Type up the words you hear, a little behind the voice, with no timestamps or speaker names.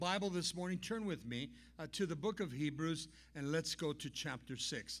Bible this morning, turn with me to the book of Hebrews, and let's go to chapter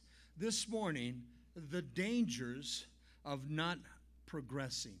 6. This morning, the dangers of not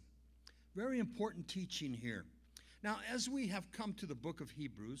progressing. Very important teaching here. Now, as we have come to the book of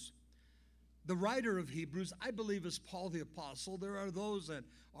Hebrews, the writer of Hebrews, I believe, is Paul the Apostle. There are those that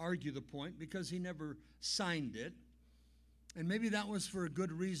argue the point because he never signed it. And maybe that was for a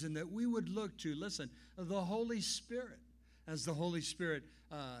good reason, that we would look to, listen, the Holy Spirit, as the Holy Spirit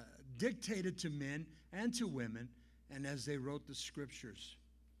dictated to men and to women, and as they wrote the scriptures.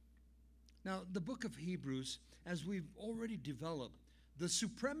 Now, the book of Hebrews, as we've already developed, the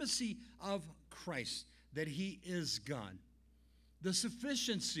supremacy of Christ, that he is God, the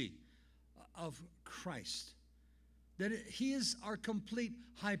sufficiency of Christ, that he is our complete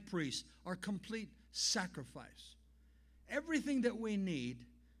high priest, our complete sacrifice. Everything that we need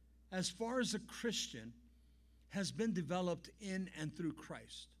as far as a Christian has been developed in and through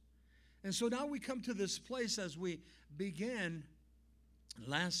Christ. And so now we come to this place as we began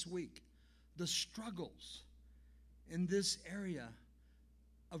last week, the struggles in this area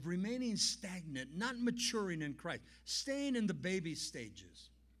of remaining stagnant, not maturing in Christ, staying in the baby stages.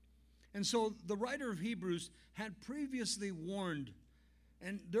 And so the writer of Hebrews had previously warned,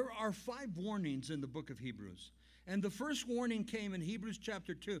 and there are 5 warnings in the book of Hebrews. And the first warning came in Hebrews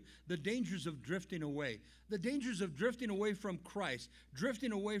chapter 2, the dangers of drifting away. The dangers of drifting away from Christ,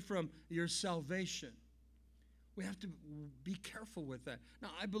 drifting away from your salvation. We have to be careful with that. Now,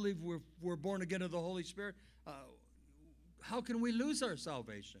 I believe we're born again of the Holy Spirit. How can we lose our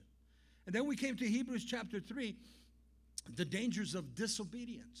salvation? And then we came to Hebrews chapter 3, the dangers of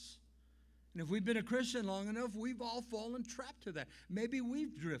disobedience. And if we've been a Christian long enough, we've all fallen trapped to that. Maybe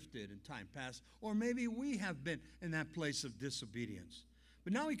we've drifted in time past, or maybe we have been in that place of disobedience.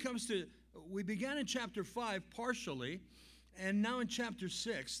 But now we began in chapter 5 partially, and now in chapter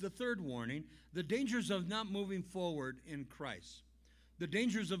 6, the third warning, the dangers of not moving forward in Christ, the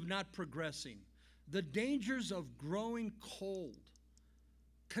dangers of not progressing, the dangers of growing cold,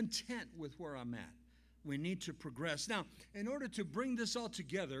 content with where I'm at. We need to progress. Now, in order to bring this all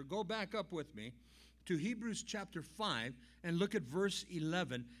together, go back up with me to Hebrews chapter 5 and look at verse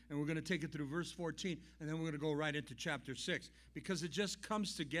 11, and we're going to take it through verse 14, and then we're going to go right into chapter 6, because it just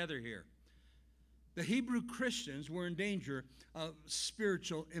comes together here. The Hebrew Christians were in danger of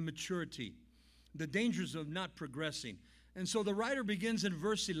spiritual immaturity, the dangers of not progressing. And so the writer begins in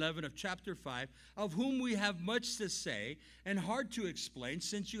verse 11 of chapter 5, of whom we have much to say and hard to explain,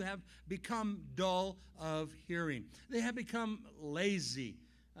 since you have become dull of hearing. They have become lazy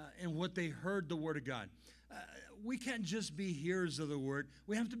in what they heard the word of God. We can't just be hearers of the word.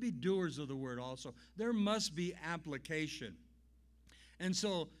 We have to be doers of the word also. There must be application. And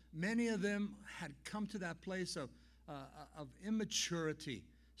so many of them had come to that place of immaturity.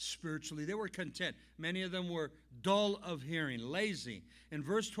 Spiritually, they were content. Many of them were dull of hearing, lazy. In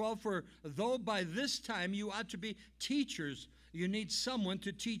verse 12, for though by this time you ought to be teachers, you need someone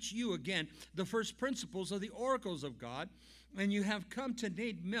to teach you again the first principles of the oracles of God, and you have come to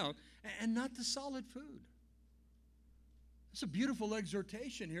need milk and not the solid food. It's a beautiful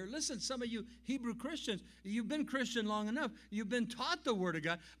exhortation here. Listen, some of you Hebrew Christians, you've been Christian long enough. You've been taught the Word of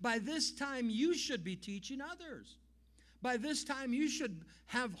God. By this time, you should be teaching others. By this time, you should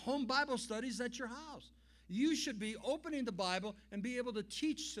have home Bible studies at your house. You should be opening the Bible and be able to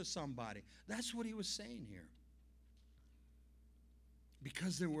teach to somebody. That's what he was saying here.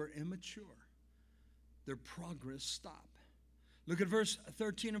 Because they were immature, their progress stopped. Look at verse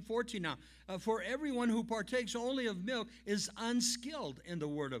 13 and 14 now. For everyone who partakes only of milk is unskilled in the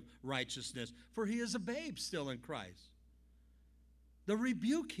word of righteousness, for he is a babe still in Christ. The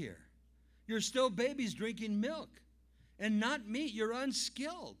rebuke here. You're still babies drinking milk and not meat. You're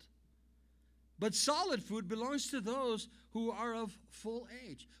unskilled. But solid food belongs to those who are of full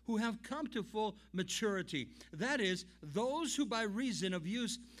age, who have come to full maturity. That is, those who by reason of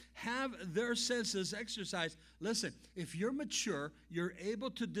use have their senses exercised. Listen, if you're mature, you're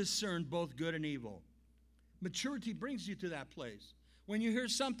able to discern both good and evil. Maturity brings you to that place. When you hear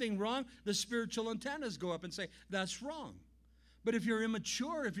something wrong, the spiritual antennas go up and say, that's wrong. But if you're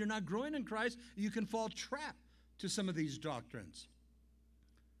immature, if you're not growing in Christ, you can fall trapped to some of these doctrines.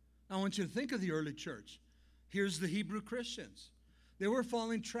 I want you to think of the early church. Here's the Hebrew Christians. They were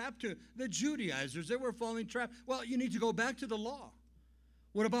falling trapped to the Judaizers. They were falling trapped. Well, you need to go back to the law.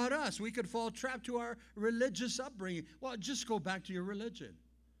 What about us? We could fall trapped to our religious upbringing. Well, just go back to your religion.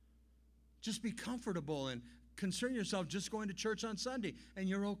 Just be comfortable and concern yourself just going to church on Sunday, and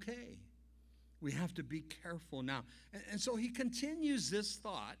you're okay. We have to be careful now. And so he continues this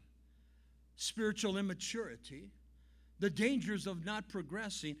thought, spiritual immaturity, the dangers of not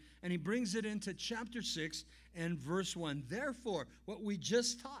progressing, and he brings it into chapter 6 and verse 1. Therefore, what we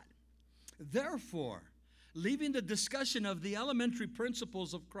just taught, therefore, leaving the discussion of the elementary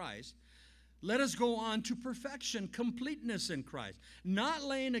principles of Christ, let us go on to perfection, completeness in Christ, not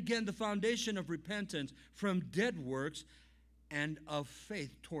laying again the foundation of repentance from dead works and of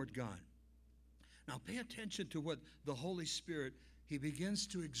faith toward God. Now pay attention to what the Holy Spirit, he begins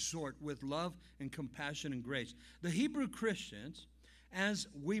to exhort with love and compassion and grace. The Hebrew Christians, as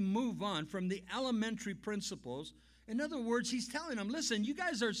we move on from the elementary principles, in other words, he's telling them, listen, you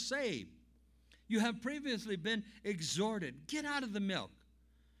guys are saved. You have previously been exhorted. Get out of the milk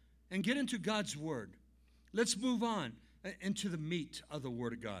and get into God's word. Let's move on into the meat of the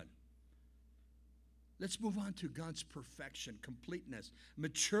word of God. Let's move on to God's perfection, completeness,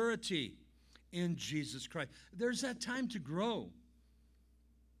 maturity in Jesus Christ. There's that time to grow.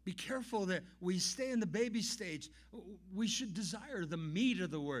 Be careful that we stay in the baby stage. We should desire the meat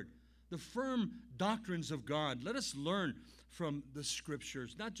of the word, the firm doctrines of God. Let us learn from the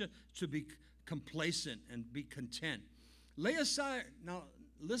scriptures, not just to be complacent and be content. Lay aside, now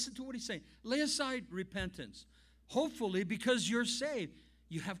listen to what he's saying. Lay aside repentance. Hopefully, because you're saved,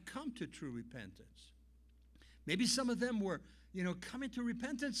 you have come to true repentance. Maybe some of them were, coming to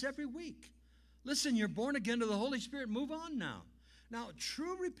repentance every week. Listen, you're born again to the Holy Spirit. Move on now. Now,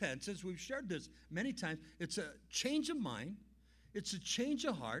 true repentance, we've shared this many times, it's a change of mind, it's a change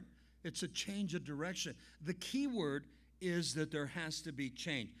of heart, it's a change of direction. The key word is that there has to be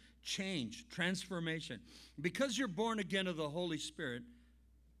change, transformation. Because you're born again of the Holy Spirit,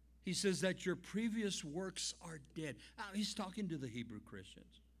 he says that your previous works are dead. Now, he's talking to the Hebrew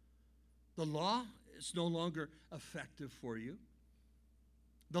Christians. The law is no longer effective for you.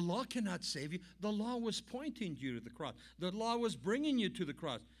 The law cannot save you. The law was pointing you to the cross. The law was bringing you to the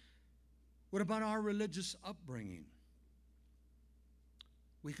cross. What about our religious upbringing?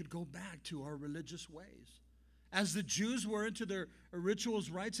 We could go back to our religious ways. As the Jews were into their rituals,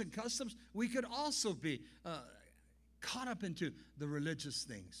 rites, and customs, we could also be caught up into the religious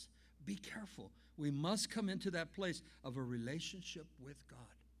things. Be careful. We must come into that place of a relationship with God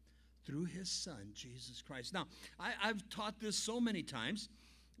through his Son, Jesus Christ. Now, I've taught this so many times.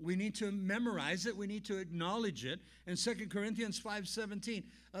 We need to memorize it. We need to acknowledge it. In 2 Corinthians 5:17,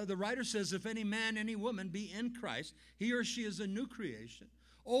 the writer says, if any man, any woman be in Christ, he or she is a new creation.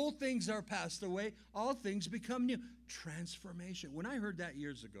 Old things are passed away. All things become new. Transformation. When I heard that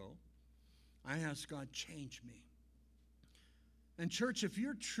years ago, I asked God, change me. And church, if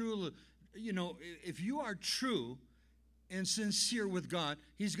you're true, if you are true and sincere with God,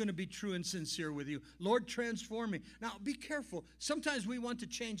 he's going to be true and sincere with you. Lord, transform me. Now, be careful. Sometimes we want to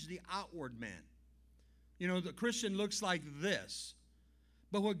change the outward man. The Christian looks like this.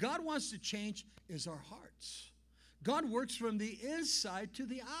 But what God wants to change is our hearts. God works from the inside to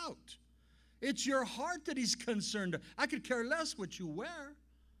the out. It's your heart that he's concerned. I could care less what you wear.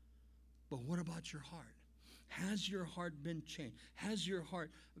 But what about your heart? Has your heart been changed? Has your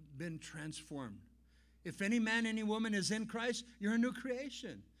heart been transformed? If any man, any woman is in Christ, you're a new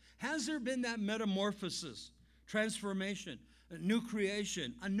creation. Has there been that metamorphosis, transformation, a new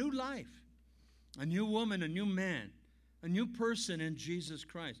creation, a new life, a new woman, a new man, a new person in Jesus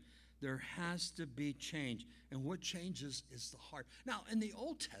Christ? There has to be change. And what changes is the heart. Now, in the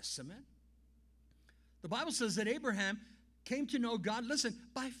Old Testament, the Bible says that Abraham came to know God, listen,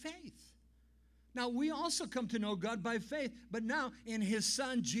 by faith. Now, we also come to know God by faith, but now in his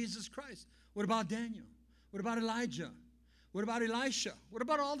Son, Jesus Christ. What about Daniel? What about Elijah? What about Elisha? What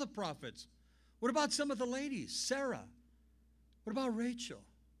about all the prophets? What about some of the ladies? Sarah? What about Rachel?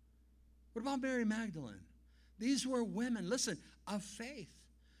 What about Mary Magdalene? These were women, listen, of faith.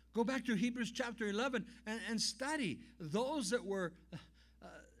 Go back to Hebrews chapter 11 and study those that were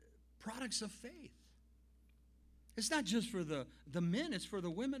products of faith. It's not just for the men, it's for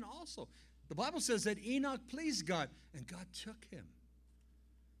the women also. The Bible says that Enoch pleased God, and God took him.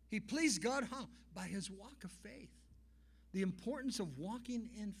 He pleased God how? By his walk of faith. The importance of walking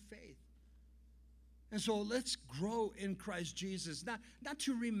in faith. And so let's grow in Christ Jesus, not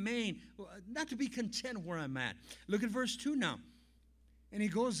to remain, not to be content where I'm at. Look at verse 2 now. And he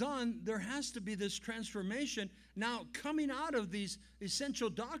goes on, there has to be this transformation. Now, coming out of these essential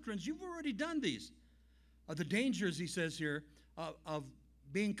doctrines, you've already done these. The dangers, he says here, of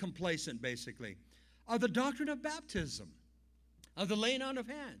being complacent, basically. Of the doctrine of baptism, of the laying on of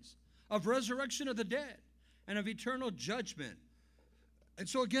hands, of resurrection of the dead, and of eternal judgment. And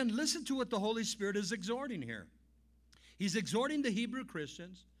so again, listen to what the Holy Spirit is exhorting here. He's exhorting the Hebrew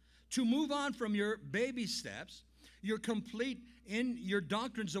Christians to move on from your baby steps. You're complete in your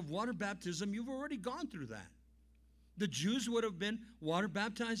doctrines of water baptism. You've already gone through that. The Jews would have been water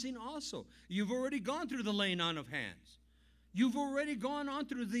baptizing also. You've already gone through the laying on of hands. You've already gone on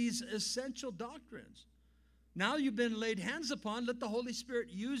through these essential doctrines. Now you've been laid hands upon. Let the Holy Spirit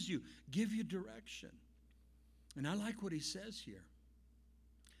use you, give you direction. And I like what he says here.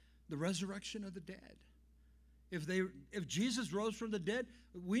 The resurrection of the dead. If Jesus rose from the dead,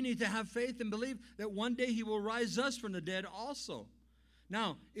 we need to have faith and believe that one day he will rise us from the dead also.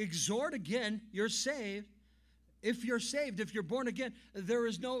 Now, exhort again, you're saved. If you're saved, if you're born again, there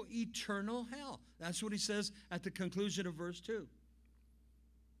is no eternal hell. That's what he says at the conclusion of verse 2.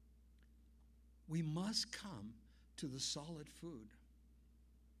 We must come to the solid food.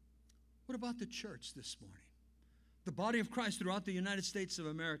 What about the church this morning? The body of Christ throughout the United States of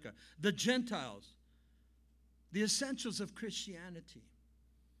America, the Gentiles, the essentials of Christianity.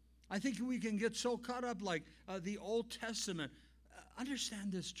 I think we can get so caught up like the Old Testament.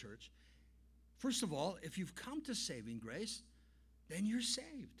 Understand this, church. First of all, if you've come to saving grace, then you're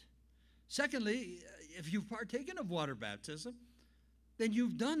saved. Secondly, if you've partaken of water baptism, then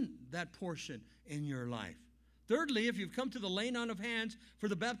you've done that portion in your life. Thirdly, if you've come to the laying on of hands for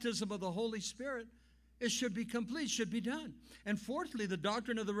the baptism of the Holy Spirit, it should be complete, should be done. And fourthly, the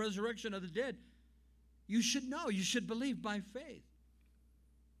doctrine of the resurrection of the dead, you should know, you should believe by faith.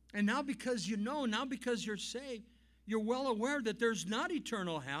 And now because you know, now because you're saved, you're well aware that there's not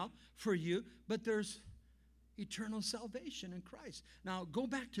eternal hell for you, but there's eternal salvation in Christ. Now, go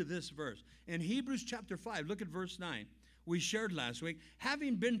back to this verse. In Hebrews chapter 5, look at verse 9. We shared last week,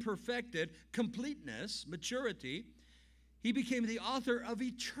 having been perfected, completeness, maturity, he became the author of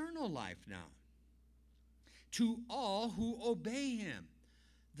eternal life now to all who obey him.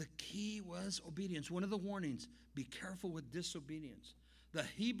 The key was obedience. One of the warnings, be careful with disobedience. The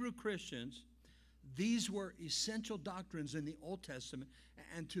Hebrew Christians, these were essential doctrines in the Old Testament,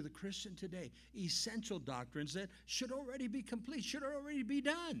 and to the Christian today, essential doctrines that should already be complete, should already be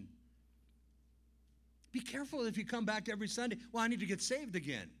done. Be careful if you come back every Sunday, well, I need to get saved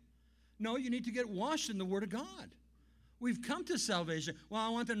again. No, you need to get washed in the Word of God. We've come to salvation. Well, I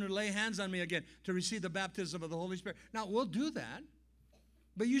want them to lay hands on me again to receive the baptism of the Holy Spirit. Now, we'll do that,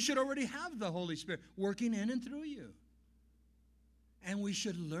 but you should already have the Holy Spirit working in and through you. And we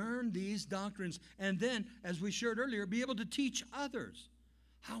should learn these doctrines and then, as we shared earlier, be able to teach others.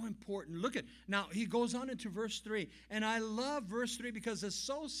 How important. Look at, now he goes on into verse 3. And I love verse 3 because it's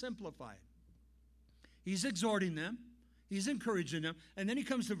so simplified. He's exhorting them. He's encouraging them. And then he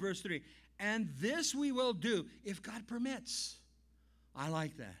comes to verse 3. And this we will do if God permits. I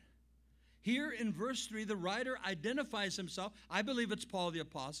like that. Here in verse 3, the writer identifies himself. I believe it's Paul the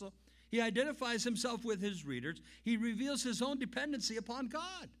Apostle. He identifies himself with his readers. He reveals his own dependency upon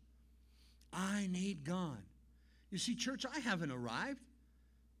God. I need God. You see, church, I haven't arrived.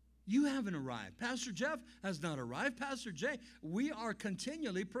 You haven't arrived. Pastor Jeff has not arrived. Pastor Jay, we are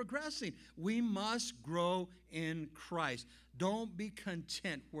continually progressing. We must grow in Christ. Don't be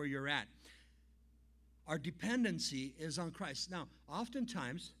content where you're at. Our dependency is on Christ. Now,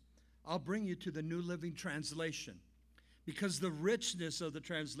 oftentimes, I'll bring you to the New Living Translation because the richness of the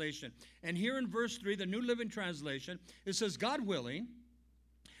translation. And here in verse 3, the New Living Translation, it says, God willing,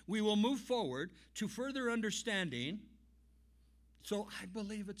 we will move forward to further understanding. So I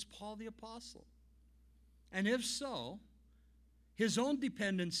believe it's Paul the Apostle. And if so, his own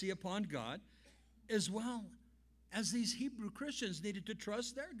dependency upon God, as well as these Hebrew Christians needed to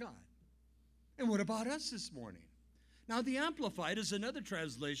trust their God. And what about us this morning? Now, the Amplified is another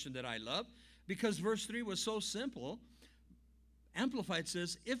translation that I love because verse 3 was so simple. Amplified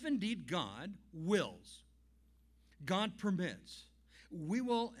says, if indeed God wills, God permits, we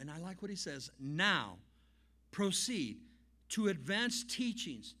will, and I like what he says, now proceed to advance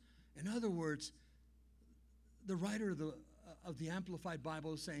teachings. In other words, the writer of the Amplified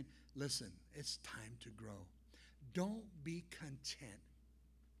Bible is saying, listen, it's time to grow. Don't be content.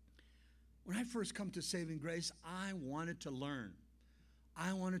 When I first come to saving grace, I wanted to learn.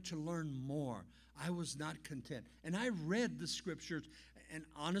 I wanted to learn more. I was not content. And I read the scriptures, and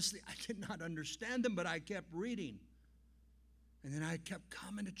honestly, I did not understand them, but I kept reading. And then I kept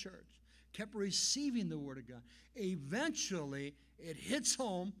coming to church, kept receiving the Word of God. Eventually, it hits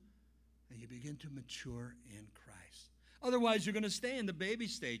home, and you begin to mature in Christ. Otherwise, you're going to stay in the baby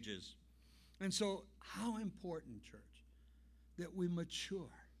stages. And so, how important, church, that we mature,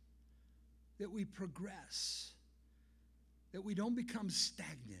 that we progress, that we don't become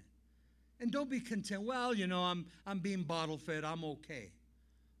stagnant. And don't be content, well, you know, I'm being bottle fed, I'm okay.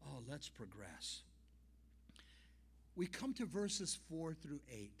 Oh, let's progress. We come to verses 4 through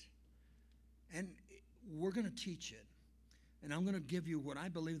 8, and we're going to teach it. And I'm going to give you what I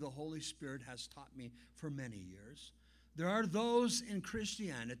believe the Holy Spirit has taught me for many years. There are those in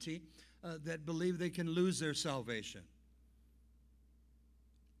Christianity that believe they can lose their salvation.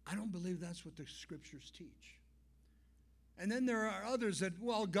 I don't believe that's what the scriptures teach. And then there are others that,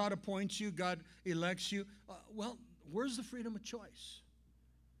 well, God appoints you, God elects you. Well, where's the freedom of choice?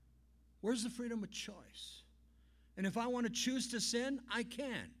 Where's the freedom of choice? And if I want to choose to sin, I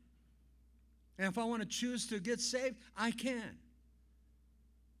can. And if I want to choose to get saved, I can.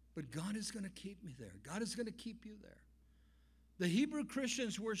 But God is going to keep me there. God is going to keep you there. The Hebrew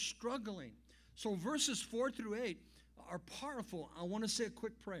Christians were struggling. So verses 4 through 8 are powerful. I want to say a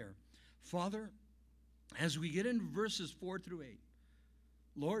quick prayer. Father, as we get into verses 4 through 8,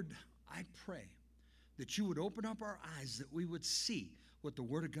 Lord, I pray that you would open up our eyes, that we would see what the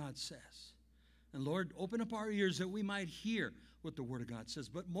Word of God says. And Lord, open up our ears that we might hear what the Word of God says.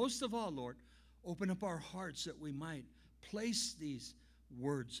 But most of all, Lord, open up our hearts that we might place these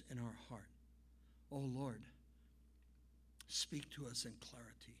words in our heart. Oh Lord, speak to us in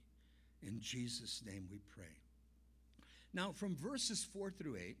clarity. In Jesus' name we pray. Now, from verses 4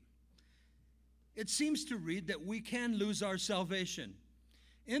 through 8, it seems to read that we can lose our salvation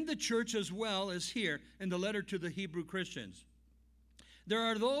in the church as well as here in the letter to the Hebrew Christians. There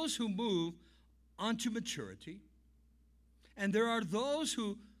are those who move onto maturity, and there are those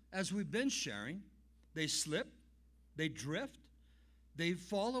who, as we've been sharing, they slip, they drift, they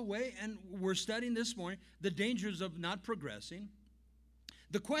fall away, and we're studying this morning the dangers of not progressing.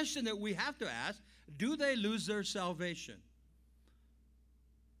 The question that we have to ask, do they lose their salvation?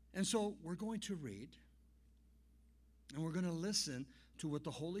 And so we're going to read, and we're going to listen to what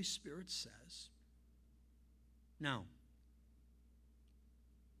the Holy Spirit says. Now,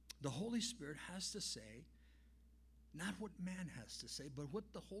 the Holy Spirit has to say, not what man has to say, but what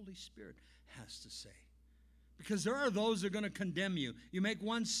the Holy Spirit has to say. Because there are those that are going to condemn you. You make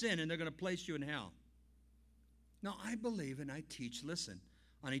one sin and they're going to place you in hell. Now, I believe and I teach, listen,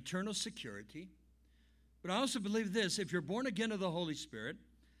 on eternal security. But I also believe this, if you're born again of the Holy Spirit,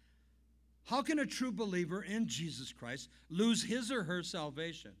 how can a true believer in Jesus Christ lose his or her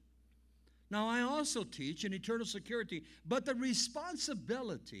salvation? Now, I also teach in eternal security, but the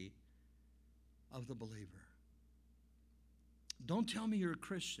responsibility of the believer. Don't tell me you're a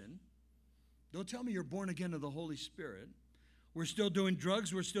Christian. Don't tell me you're born again of the Holy Spirit. We're still doing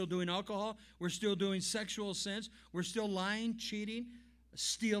drugs. We're still doing alcohol. We're still doing sexual sins. We're still lying, cheating,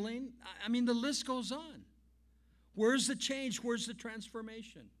 stealing. I mean, the list goes on. Where's the change? Where's the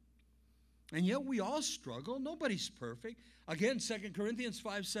transformation? And yet we all struggle. Nobody's perfect. Again, 2 Corinthians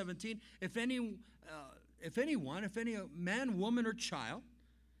 5:17, if any man, woman, or child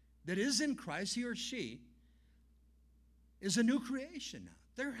that is in Christ, he or she, is a new creation now.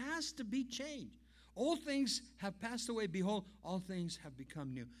 There has to be change. Old things have passed away. Behold, all things have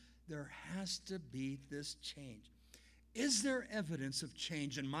become new. There has to be this change. Is there evidence of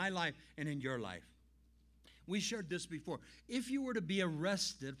change in my life and in your life? We shared this before. If you were to be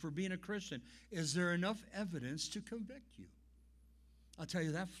arrested for being a Christian, is there enough evidence to convict you? I'll tell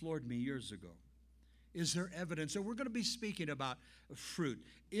you, that floored me years ago. Is there evidence? So we're going to be speaking about fruit.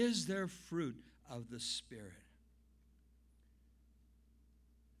 Is there fruit of the Spirit?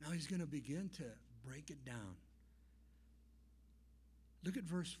 Now he's going to begin to break it down. Look at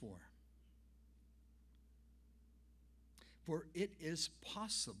verse 4. For it is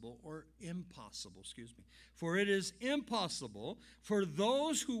possible, or impossible, for it is impossible for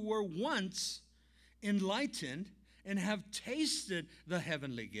those who were once enlightened and have tasted the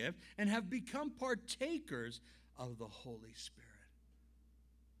heavenly gift and have become partakers of the Holy Spirit.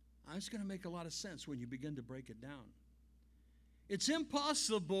 Now, it's going to make a lot of sense when you begin to break it down. It's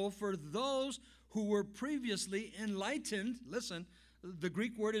impossible for those who were previously enlightened, listen, the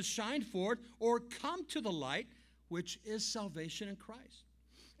Greek word is shined forth, or come to the light, which is salvation in Christ,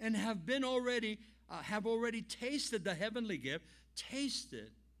 and have already tasted the heavenly gift,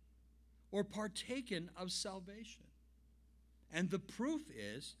 tasted or partaken of salvation. And the proof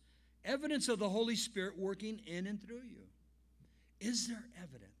is evidence of the Holy Spirit working in and through you. Is there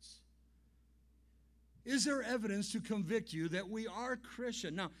evidence? Is there evidence to convict you that we are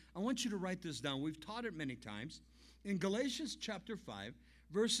Christian? Now, I want you to write this down. We've taught it many times. In Galatians chapter 5,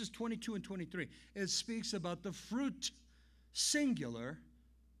 verses 22 and 23, it speaks about the fruit, singular,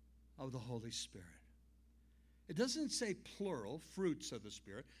 of the Holy Spirit. It doesn't say plural, fruits of the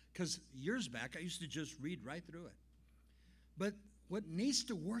Spirit, because years back I used to just read right through it. But what needs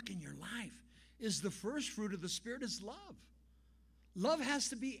to work in your life is the first fruit of the Spirit is love. Love has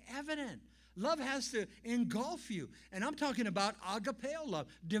to be evident. Love has to engulf you. And I'm talking about agapeo love,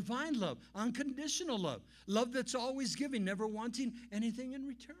 divine love, unconditional love, love that's always giving, never wanting anything in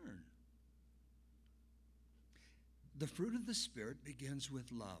return. the fruit of the Spirit begins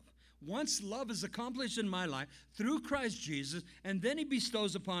with love. Once love is accomplished in my life through Christ Jesus, and then he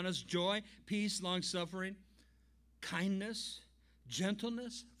bestows upon us joy, peace, long-suffering, kindness,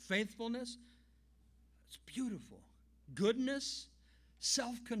 gentleness, faithfulness. It's beautiful. Goodness,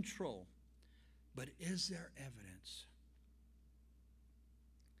 self-control. But is there evidence?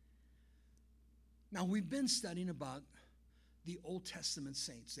 Now, we've been studying about the Old Testament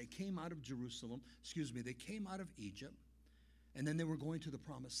saints. They came out of they came out of Egypt, and then they were going to the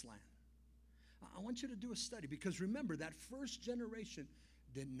Promised Land. I want you to do a study, because remember, that first generation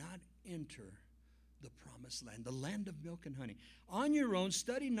did not enter the Promised Land, the land of milk and honey. On your own,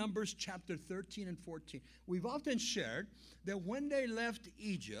 study Numbers chapter 13 and 14. We've often shared that when they left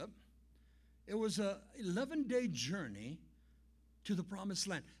Egypt, it was an 11-day journey to the Promised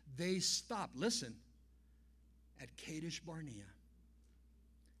Land. They stopped, listen, at Kadesh Barnea,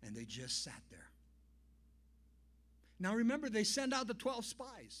 and they just sat there. Now remember, they send out the 12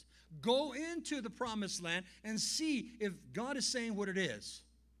 spies. Go into the Promised Land and see if God is saying what it is.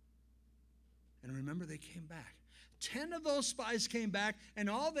 And remember, they came back. 10 of those spies came back, and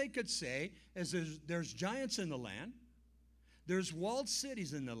all they could say is there's giants in the land. There's walled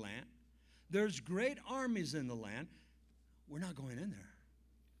cities in the land. There's great armies in the land. We're not going in there.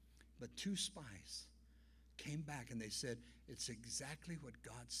 But 2 spies came back, and they said, it's exactly what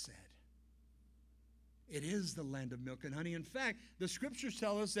God said. It is the land of milk and honey. In fact, the scriptures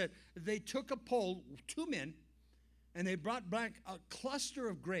tell us that they took a pole, 2 men, and they brought back a cluster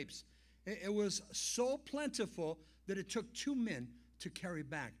of grapes. It was so plentiful that it took 2 men to carry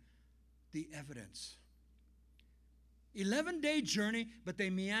back the evidence. 11-day journey, but they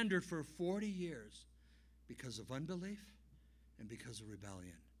meandered for 40 years because of unbelief and because of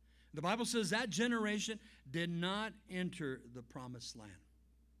rebellion. The Bible says that generation did not enter the Promised Land.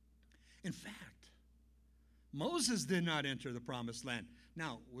 In fact, Moses did not enter the Promised Land.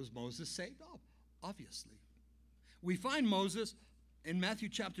 Now, was Moses saved? Oh, obviously. We find Moses in Matthew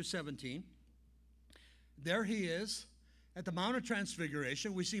chapter 17. There he is at the Mount of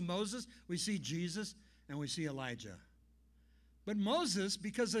Transfiguration. We see Moses, we see Jesus, and we see Elijah. But Moses,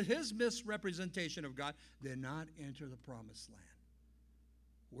 because of his misrepresentation of God, did not enter the Promised Land.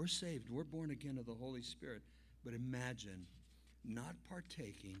 We're saved. We're born again of the Holy Spirit. But imagine not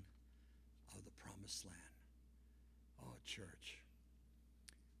partaking of the Promised Land. Oh, church.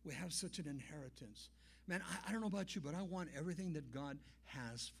 We have such an inheritance. Man, I don't know about you, but I want everything that God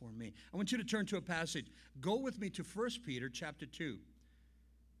has for me. I want you to turn to a passage. Go with me to 1 Peter chapter 2,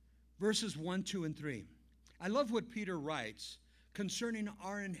 verses 1, 2, and 3. I love what Peter writes concerning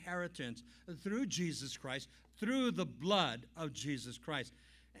our inheritance through Jesus Christ, through the blood of Jesus Christ.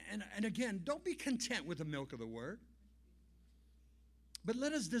 And again, don't be content with the milk of the word, but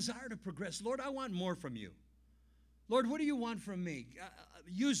let us desire to progress. Lord, I want more from you. Lord, what do you want from me?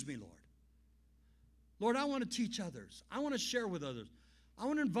 Use me, Lord. Lord, I want to teach others. I want to share with others. I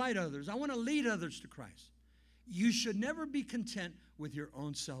want to invite others. I want to lead others to Christ. You should never be content with your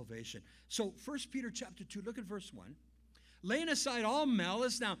own salvation. So 1 Peter chapter 2, look at verse 1. Laying aside all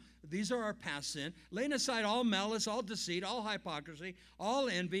malice. Now, these are our past sin. Laying aside all malice, all deceit, all hypocrisy, all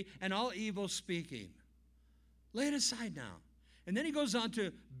envy, and all evil speaking. Lay it aside now. And then he goes on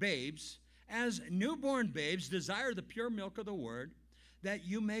to babes. As newborn babes, desire the pure milk of the word, that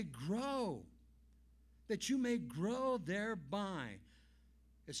you may grow. That you may grow thereby.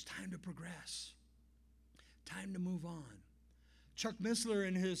 It's time to progress. Time to move on. Chuck Missler,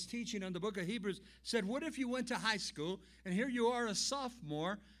 in his teaching on the book of Hebrews, said, what if you went to high school, and here you are a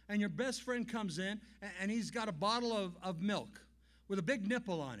sophomore, and your best friend comes in, and he's got a bottle of milk with a big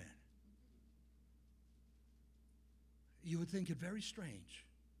nipple on it? You would think it very strange.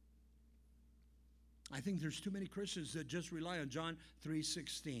 I think there's too many Christians that just rely on John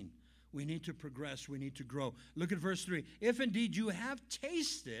 3:16. We need to progress. We need to grow. Look at verse 3. If indeed you have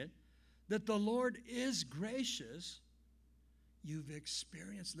tasted that the Lord is gracious, you've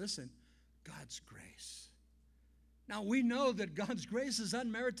experienced, listen, God's grace. Now, we know that God's grace is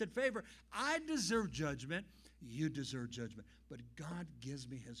unmerited favor. I deserve judgment. You deserve judgment. But God gives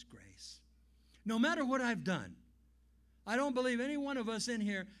me his grace. No matter what I've done, I don't believe any one of us in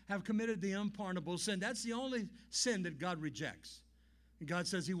here have committed the unpardonable sin. That's the only sin that God rejects. And God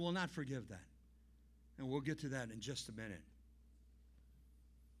says he will not forgive that. And we'll get to that in just a minute.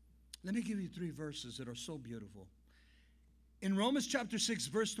 Let me give you 3 verses that are so beautiful. In Romans chapter 6,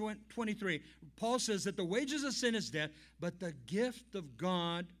 verse 23, Paul says that the wages of sin is death, but the gift of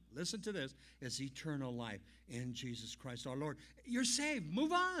God, listen to this, is eternal life in Jesus Christ our Lord. You're saved.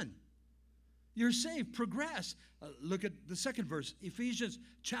 Move on. You're saved. Progress. Look at the second verse, Ephesians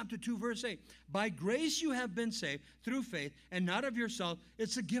chapter 2, verse 8. By grace you have been saved through faith, and not of yourself.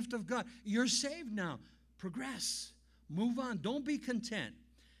 It's a gift of God. You're saved now. Progress. Move on. Don't be content.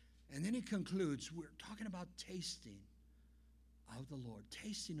 And then he concludes, we're talking about tasting of the Lord,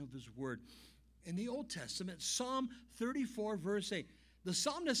 tasting of his word. In the Old Testament, Psalm 34, verse 8, the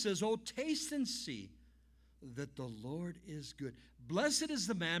psalmist says, oh, taste and see that the Lord is good. Blessed is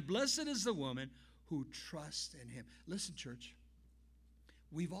the man, blessed is the woman who trusts in him. Listen, church,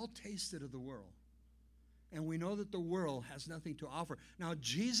 we've all tasted of the world, and we know that the world has nothing to offer. Now,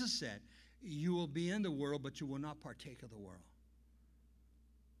 Jesus said, you will be in the world, but you will not partake of the world.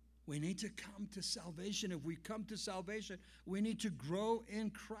 We need to come to salvation. If we come to salvation, we need to grow in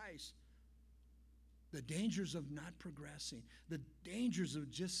Christ. The dangers of not progressing, the dangers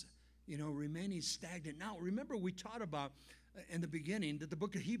of just, remaining stagnant. Now, remember we taught about in the beginning that the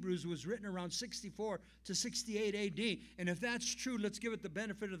book of Hebrews was written around 64 to 68 AD. And if that's true, let's give it the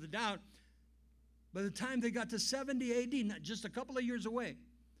benefit of the doubt. By the time they got to 70 AD, not just a couple of years away,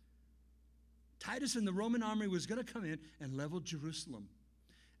 Titus and the Roman army was going to come in and level Jerusalem.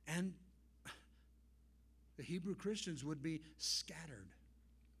 And the Hebrew Christians would be scattered.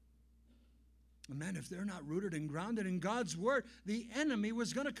 And man, if they're not rooted and grounded in God's word, the enemy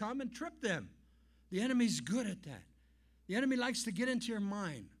was going to come and trip them. The enemy's good at that. The enemy likes to get into your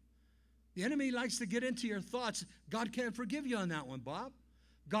mind. The enemy likes to get into your thoughts. God can't forgive you on that one, Bob.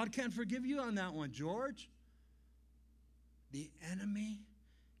 God can't forgive you on that one, George. The enemy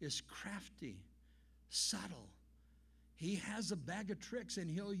is crafty, subtle. He has a bag of tricks, and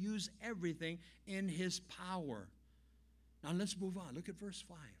he'll use everything in his power. Now let's move on. Look at verse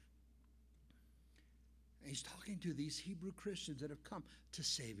 5. And he's talking to these Hebrew Christians that have come to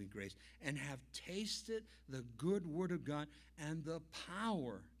saving grace and have tasted the good word of God and the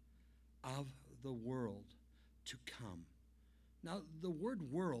power of the world to come. Now, the word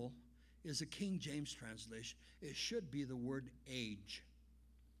world is a King James translation. It should be the word age.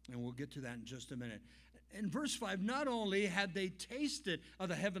 And we'll get to that in just a minute. In verse 5, not only had they tasted of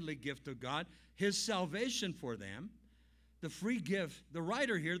the heavenly gift of God, his salvation for them, the free gift, the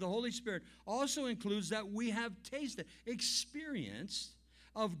writer here, the Holy Spirit, also includes that we have tasted, experienced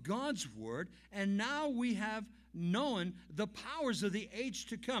of God's word, and now we have known the powers of the age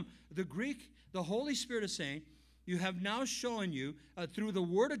to come. The Greek, the Holy Spirit is saying, you have now shown you through the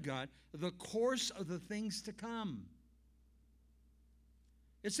word of God the course of the things to come.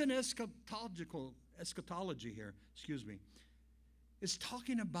 It's an eschatology here, It's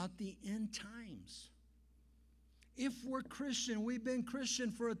talking about the end times. If we're Christian, we've been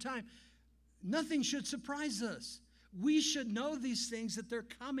Christian for a time, nothing should surprise us. We should know these things, that they're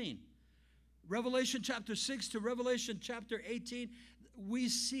coming. Revelation chapter 6 to Revelation chapter 18, we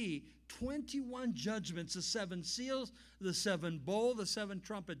see 21 judgments, the 7 seals, the 7 bowl, the 7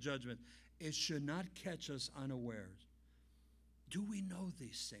 trumpet judgments. It should not catch us unawares. Do we know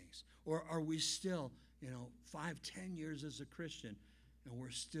these things? Or are we still, 5, 10 years as a Christian, and we're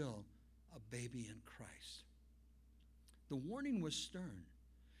still a baby in Christ? The warning was stern.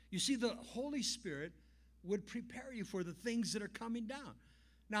 You see, the Holy Spirit would prepare you for the things that are coming down.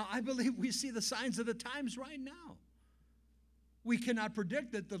 Now, I believe we see the signs of the times right now. We cannot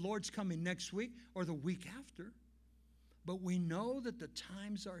predict that the Lord's coming next week or the week after, but we know that the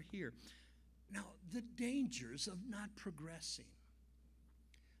times are here. Now, the dangers of not progressing.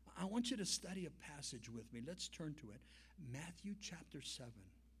 I want you to study a passage with me. Let's turn to it. Matthew chapter 7.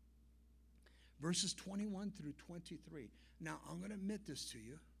 Verses 21 through 23. Now, I'm going to admit this to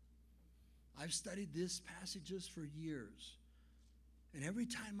you. I've studied these passages for years. And every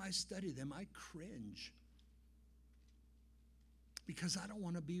time I study them, I cringe. Because I don't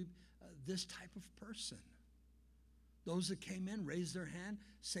want to be this type of person. Those that came in, raised their hand,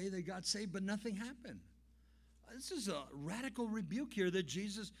 say they got saved, but nothing happened. This is a radical rebuke here that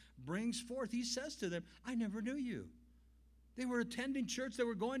Jesus brings forth. He says to them, I never knew you. They were attending church, they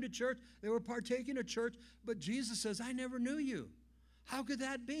were going to church, they were partaking of church, but Jesus says, I never knew you. How could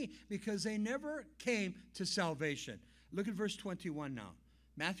that be? Because they never came to salvation. Look at verse 21 now.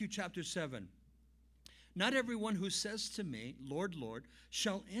 Matthew chapter 7. Not everyone who says to me, Lord, Lord,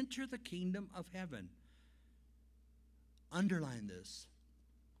 shall enter the kingdom of heaven. Underline this.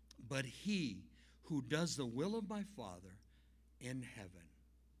 But he who does the will of my Father in heaven.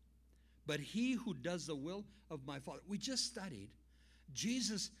 But he who does the will of my Father. We just studied.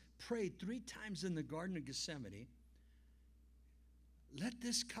 Jesus prayed 3 times in the Garden of Gethsemane. Let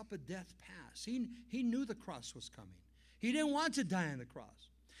this cup of death pass. He knew the cross was coming. He didn't want to die on the cross.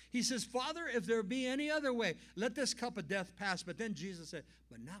 He says, Father, if there be any other way, let this cup of death pass. But then Jesus said,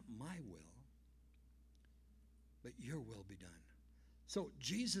 but not my will, but your will be done. So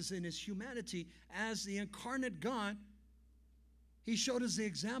Jesus in his humanity as the incarnate God, he showed us the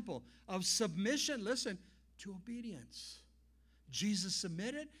example of submission, listen, to obedience. Jesus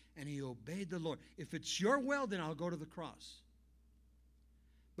submitted and he obeyed the Lord. If it's your will, then I'll go to the cross.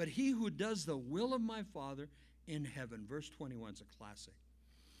 But he who does the will of my Father in heaven. Verse 21 is a classic.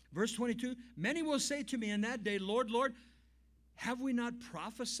 Verse 22, many will say to me in that day, Lord, Lord, have we not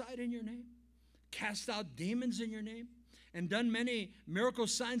prophesied in your name? Cast out demons in your name? And done many miracle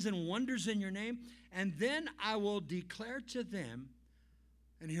signs and wonders in your name? And then I will declare to them,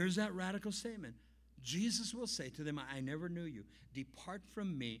 and here's that radical statement, Jesus will say to them, I never knew you. Depart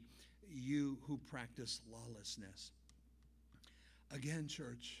from me, you who practice lawlessness. Again,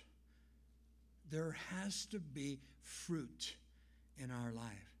 church, there has to be fruit in our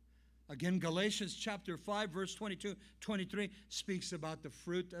life. Again, Galatians chapter 5, verse 22, 23 speaks about the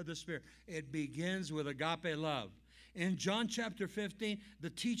fruit of the Spirit. It begins with agape love. In John chapter 15, the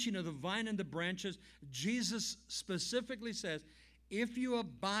teaching of the vine and the branches, Jesus specifically says, if you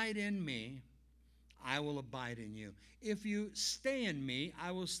abide in me, I will abide in you. If you stay in me,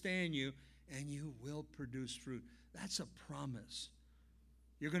 I will stay in you, and you will produce fruit. That's a promise.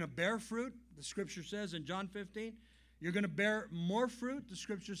 You're going to bear fruit, the scripture says in John 15. You're going to bear more fruit, the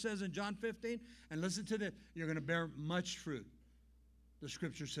scripture says in John 15. And listen to this, you're going to bear much fruit, the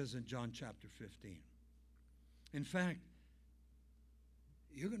scripture says in John chapter 15. In fact,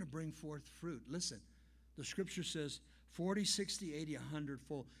 you're going to bring forth fruit. Listen, the scripture says 40, 60, 80, 100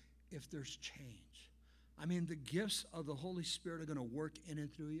 fold if there's change. I mean, the gifts of the Holy Spirit are going to work in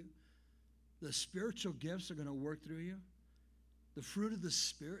and through you. The spiritual gifts are going to work through you. The fruit of the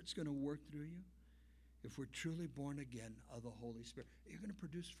Spirit is going to work through you. If we're truly born again of the Holy Spirit, you're going to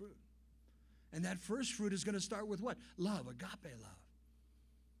produce fruit. And that first fruit is going to start with what? Love, agape love.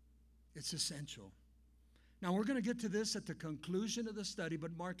 It's essential. Now, we're going to get to this at the conclusion of the study,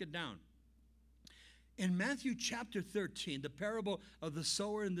 but mark it down. In Matthew chapter 13, the parable of the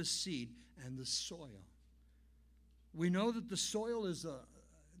sower and the seed and the soil, we know that the soil is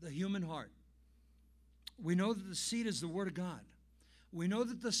the human heart. We know that the seed is the Word of God. We know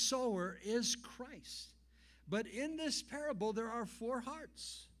that the sower is Christ. But in this parable, there are 4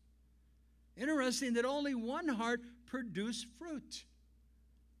 hearts. Interesting that only one heart produced fruit.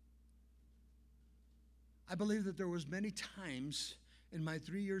 I believe that there was many times in my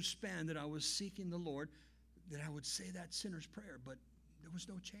 3-year span that I was seeking the Lord that I would say that sinner's prayer, but there was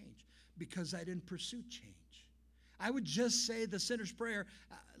no change because I didn't pursue change. I would just say the sinner's prayer,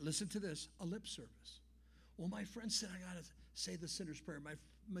 listen to this, a lip service. Well, my friend said I got to say the sinner's prayer.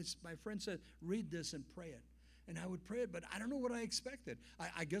 My friend said, read this and pray it. And I would pray it, but I don't know what I expected.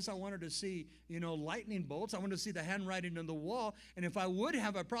 I guess I wanted to see, lightning bolts. I wanted to see the handwriting on the wall. And if I would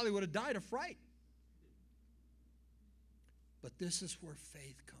have, I probably would have died of fright. But this is where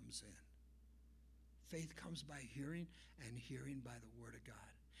faith comes in. Faith comes by hearing, and hearing by the Word of God.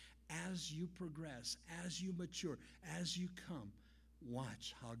 As you progress, as you mature, as you come,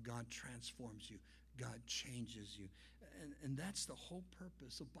 watch how God transforms you. God changes you. And that's the whole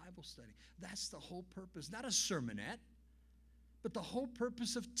purpose of Bible study. That's the whole purpose. Not a sermonette, but the whole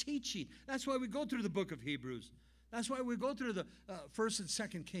purpose of teaching. That's why we go through the book of Hebrews. That's why we go through the 1st and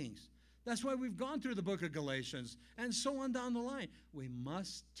 2nd Kings. That's why we've gone through the book of Galatians and so on down the line. We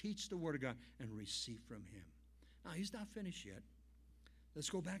must teach the Word of God and receive from Him. Now, He's not finished yet.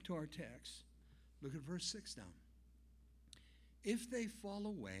 Let's go back to our text. Look at verse 6 now. If they fall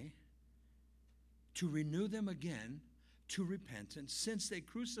away, to renew them again to repentance, since they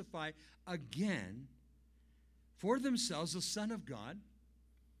crucify again for themselves the Son of God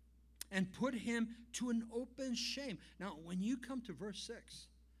and put Him to an open shame. Now, when you come to verse 6,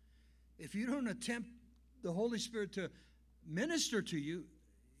 if you don't attempt the Holy Spirit to minister to you,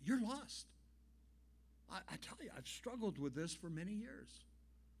 you're lost. I tell you, I've struggled with this for many years.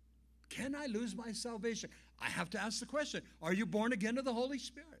 Can I lose my salvation? I have to ask the question, are you born again of the Holy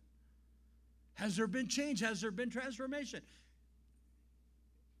Spirit? Has there been change? Has there been transformation?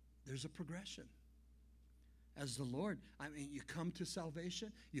 There's a progression. As the Lord, you come to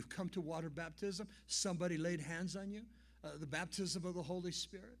salvation, you've come to water baptism, somebody laid hands on you, the baptism of the Holy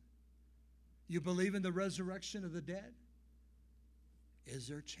Spirit. You believe in the resurrection of the dead. Is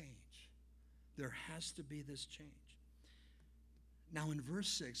there change? There has to be this change. Now in verse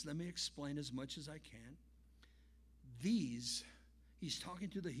 6, let me explain as much as I can. He's talking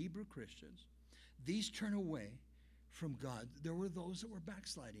to the Hebrew Christians. These turn away from God. There were those that were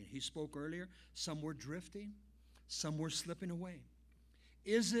backsliding. He spoke earlier. Some were drifting. Some were slipping away.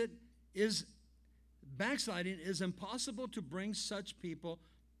 Backsliding is impossible to bring such people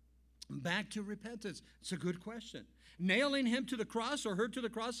back to repentance? It's a good question. Nailing him to the cross or her to the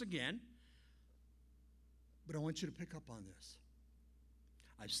cross again. But I want you to pick up on this.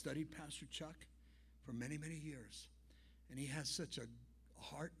 I've studied Pastor Chuck for many, many years, and he has such a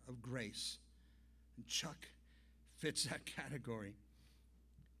heart of grace. And Chuck fits that category.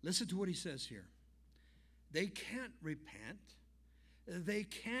 Listen to what he says here. They can't repent. They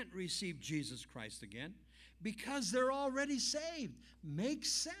can't receive Jesus Christ again because they're already saved.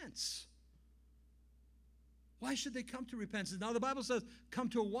 Makes sense. Why should they come to repentance? Now the Bible says, come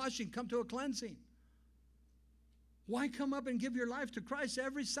to a washing, come to a cleansing. Why come up and give your life to Christ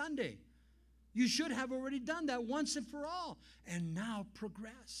every Sunday? You should have already done that once and for all. And now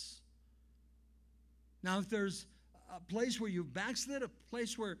progress. Now if there's a place where you've backslid, a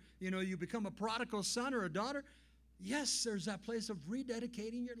place where you become a prodigal son or a daughter, yes, there's that place of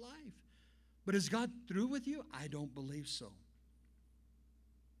rededicating your life. But is God through with you? I don't believe so.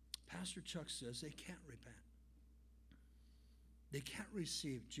 Pastor Chuck says they can't repent. They can't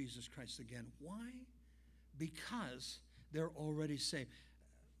receive Jesus Christ again. Why? Because they're already saved.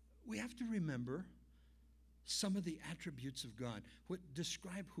 We have to remember some of the attributes of God, what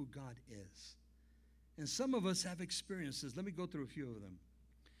describe who God is. And some of us have experiences. Let me go through a few of them.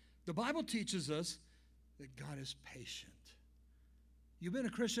 The Bible teaches us that God is patient. You've been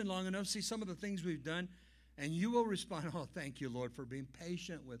a Christian long enough, see some of the things we've done, and you will respond, oh, thank you, Lord, for being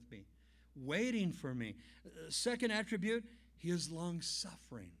patient with me, waiting for me. Second attribute, he is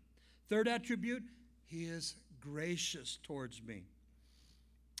long-suffering. Third attribute, he is gracious towards me.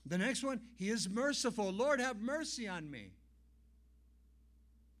 The next one, he is merciful. Lord, have mercy on me.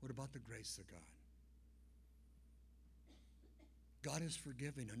 What about the grace of God? God is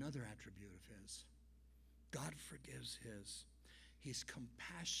forgiving, another attribute of his. God forgives his. He's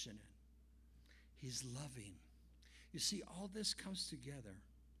compassionate. He's loving. You see, all this comes together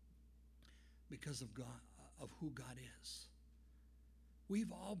because of God, of who God is.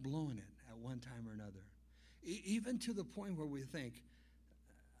 We've all blown it at one time or another, even to the point where we think,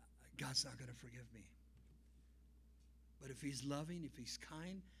 God's not going to forgive me. But if he's loving, if he's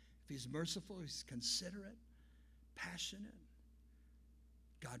kind, if he's merciful, if he's considerate, passionate,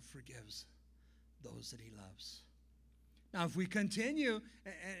 God forgives those that he loves. Now, if we continue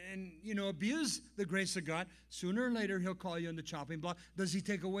and abuse the grace of God, sooner or later he'll call you on the chopping block. Does he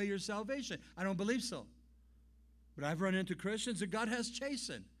take away your salvation? I don't believe so. But I've run into Christians that God has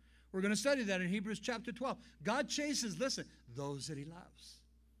chastened. We're going to study that in Hebrews chapter 12. God chastens, listen, those that he loves.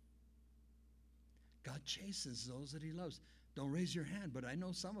 God chastens those that he loves. Don't raise your hand, but I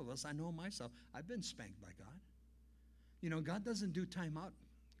know some of us, I know myself, I've been spanked by God. God doesn't do time out.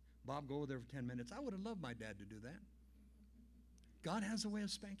 Bob, go over there for 10 minutes. I would have loved my dad to do that. God has a way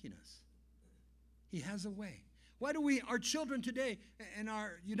of spanking us. He has a way. Why do our children today in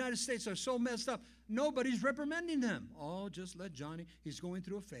our United States are so messed up? Nobody's reprimanding them. Oh, just let Johnny, he's going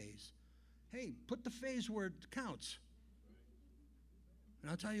through a phase. Hey, put the phase where it counts. And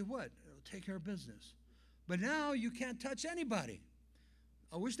I'll tell you what, it'll take care of business. But now you can't touch anybody.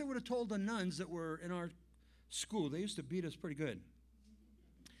 I wish they would have told the nuns that were in our school. They used to beat us pretty good.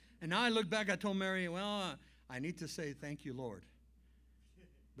 And now I look back, I told Mary, well, I need to say thank you, Lord.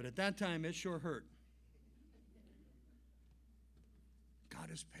 But at that time, it sure hurt.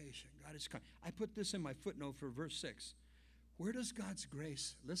 God is patient. God is kind. I put this in my footnote for verse 6. Where does God's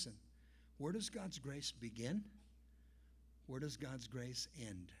grace, listen, where does God's grace begin? Where does God's grace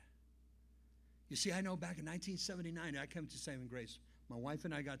end? You see, I know back in 1979, I came to saving grace. My wife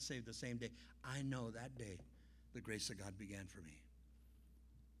and I got saved the same day. I know that day the grace of God began for me.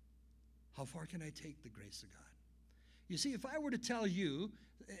 How far can I take the grace of God? You see, if I were to tell you,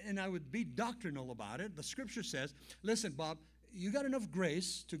 and I would be doctrinal about it, the scripture says, listen, Bob, you got enough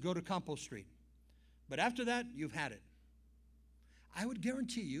grace to go to Compost Street. But after that, you've had it. I would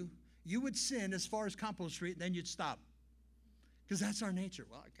guarantee you, you would sin as far as Compost Street, then you'd stop. Because that's our nature.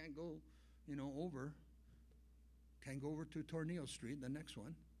 Well, I can't go, over. Can't go over to Tornillo Street, the next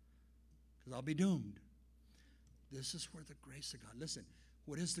one, because I'll be doomed. This is where the grace of God, listen,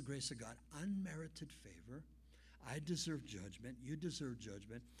 what is the grace of God? Unmerited favor. I deserve judgment. You deserve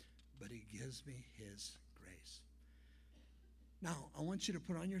judgment. But he gives me his grace. Now, I want you to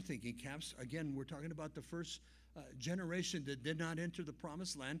put on your thinking caps. Again, we're talking about the first generation that did not enter the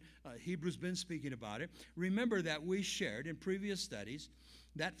promised land. Hebrews been speaking about it. Remember that we shared in previous studies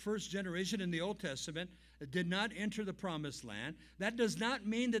that first generation in the Old Testament did not enter the promised land. That does not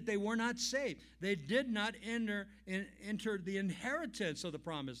mean that they were not saved. They did not enter the inheritance of the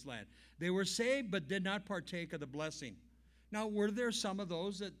promised land. They were saved but did not partake of the blessing. Now, were there some of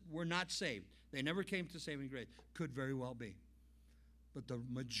those that were not saved? They never came to saving grace. Could very well be. but the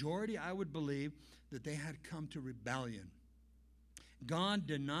majority, I would believe, that they had come to rebellion. God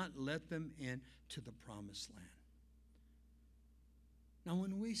did not let them into the promised land. Now,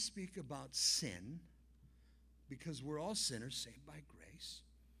 when we speak about sin, because we're all sinners saved by grace,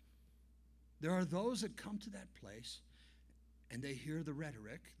 there are those that come to that place and they hear the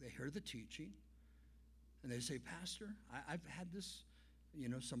rhetoric, they hear the teaching, and they say, Pastor, I've had this,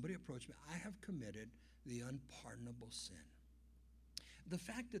 somebody approached me. I have committed the unpardonable sin. The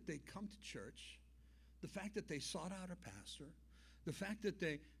fact that they come to church, the fact that they sought out a pastor, the fact that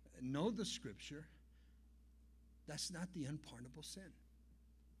they know the scripture, that's not the unpardonable sin.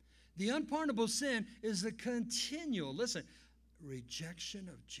 The unpardonable sin is the continual, rejection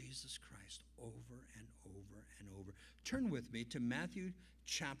of Jesus Christ over and over and over. Turn with me to Matthew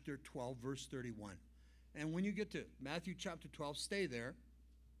chapter 12, verse 31. And when you get to Matthew chapter 12, stay there,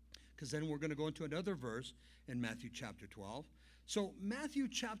 because then we're going to go into another verse in Matthew chapter 12. So Matthew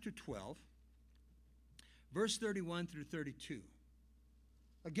chapter 12, verse 31 through 32.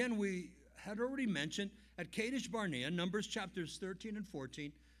 Again, we had already mentioned at Kadesh Barnea, Numbers chapters 13 and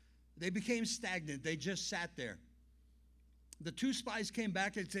 14, they became stagnant. They just sat there. The 2 spies came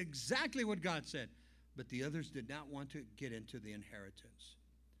back. It's exactly what God said. But the others did not want to get into the inheritance.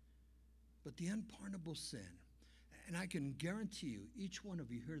 But the unpardonable sin, and I can guarantee you, each one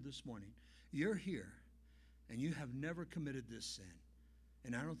of you here this morning, you're here and you have never committed this sin.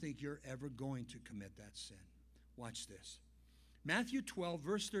 And I don't think you're ever going to commit that sin. Watch this. Matthew 12,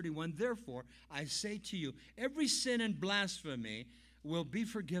 verse 31, therefore, I say to you, every sin and blasphemy will be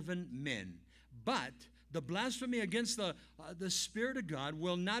forgiven men, but the blasphemy against the Spirit of God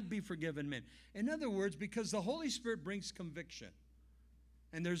will not be forgiven men. In other words, because the Holy Spirit brings conviction,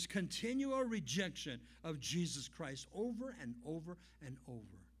 and there's continual rejection of Jesus Christ over and over and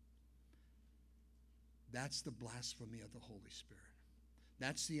over. That's the blasphemy of the Holy Spirit.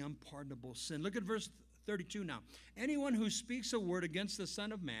 That's the unpardonable sin. Look at verse 32 now. Anyone who speaks a word against the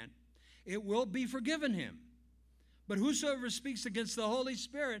Son of Man, it will be forgiven him. But whosoever speaks against the Holy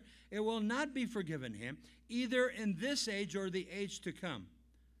Spirit, it will not be forgiven him, either in this age or the age to come.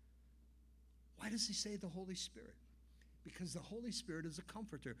 Why does he say the Holy Spirit? Because the Holy Spirit is a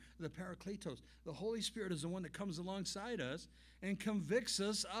comforter, the Parakletos. The Holy Spirit is the one that comes alongside us and convicts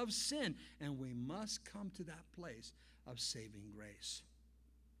us of sin. And we must come to that place of saving grace.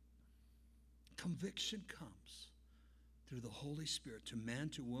 Conviction comes through the Holy Spirit to man,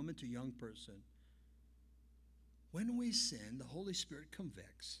 to woman, to young person. When we sin, the Holy Spirit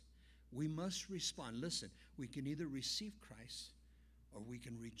convicts. We must respond. Listen, we can either receive Christ or we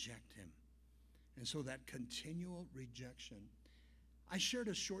can reject him. And so that continual rejection. I shared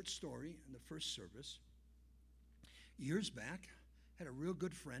a short story in the first service. Years back, had a real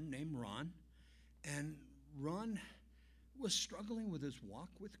good friend named Ron. And Ron was struggling with his walk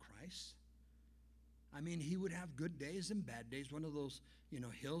with Christ. I mean, he would have good days and bad days, one of those,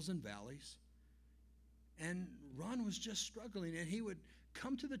 hills and valleys. And Ron was just struggling, and he would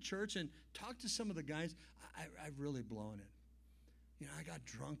come to the church and talk to some of the guys. I've really blown it. I got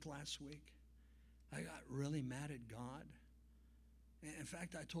drunk last week. I got really mad at God. And in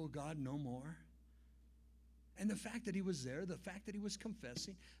fact, I told God no more. And the fact that he was there, the fact that he was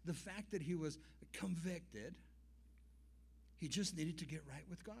confessing, the fact that he was convicted, he just needed to get right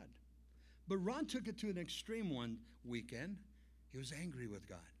with God. But Ron took it to an extreme one weekend. He was angry with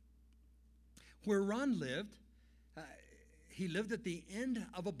God. Where Ron lived, he lived at the end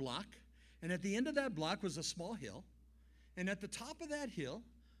of a block, and at the end of that block was a small hill, and at the top of that hill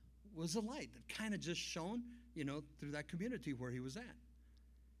was a light that kind of just shone, through that community where he was at.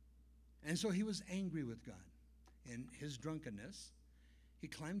 And so he was angry with God. In his drunkenness, he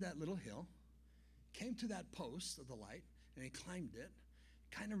climbed that little hill, came to that post of the light, and he climbed it.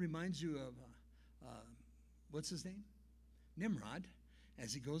 Kind of reminds you of, what's his name? Nimrod,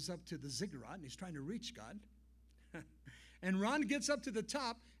 as he goes up to the ziggurat, and he's trying to reach God. And Ron gets up to the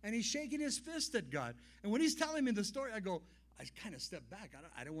top, and he's shaking his fist at God. And when he's telling me the story, I kind of step back.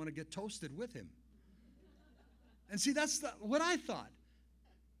 I don't want to get toasted with him. And see, that's what I thought.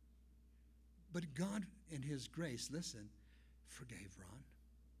 But God, in his grace, forgave Ron.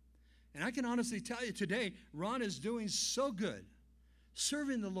 And I can honestly tell you today, Ron is doing so good,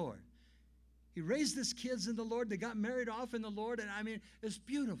 serving the Lord. He raised his kids in the Lord. They got married off in the Lord. And it's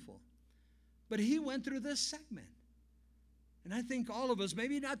beautiful. But he went through this segment. And I think all of us,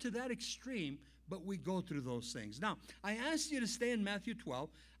 maybe not to that extreme, but we go through those things. Now, I asked you to stay in Matthew 12.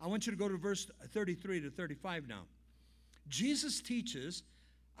 I want you to go to verse 33 to 35 now. Jesus teaches,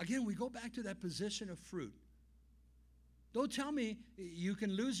 again, we go back to that position of fruit. Don't tell me you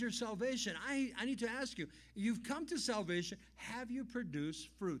can lose your salvation. I need to ask you, you've come to salvation. Have you produced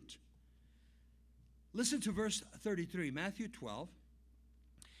fruit? Listen to verse 33, Matthew 12.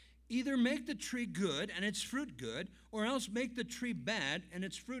 Either make the tree good and its fruit good, or else make the tree bad and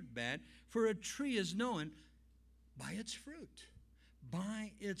its fruit bad, for a tree is known by its fruit.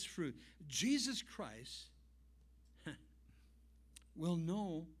 By its fruit. Jesus Christ will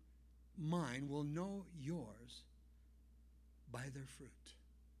know mine, will know yours by their fruit.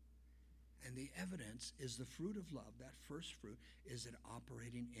 And the evidence is the fruit of love. That first fruit is it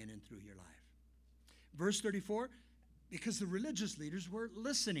operating in and through your life. Verse 34, because the religious leaders were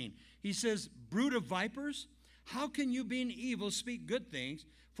listening. He says, brood of vipers, how can you being evil speak good things?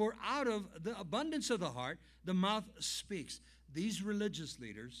 For out of the abundance of the heart, the mouth speaks. These religious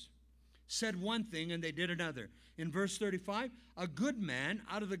leaders said one thing and they did another. In verse 35, a good man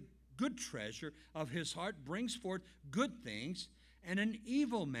out of the good treasure of his heart brings forth good things, and an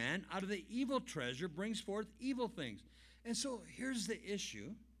evil man out of the evil treasure brings forth evil things. And so here's the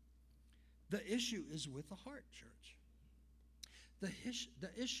issue. The issue is with the heart, church. The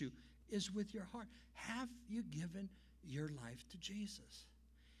issue is with your heart. Have you given your life to Jesus?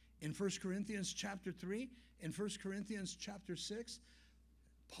 In 1 Corinthians chapter 3, in 1 Corinthians chapter 6,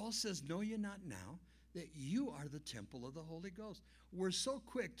 Paul says, know ye not now that you are the temple of the Holy Ghost. We're so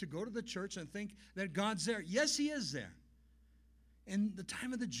quick to go to the church and think that God's there. Yes, he is there. In the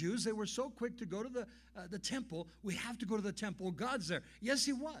time of the Jews, they were so quick to go to the temple. We have to go to the temple. God's there. Yes,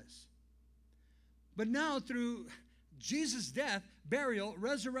 he was. But now through Jesus' death, burial,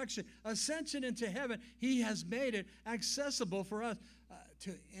 resurrection, ascension into heaven, he has made it accessible for us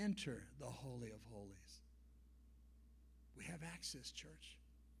to enter the Holy of Holies. We have access, church.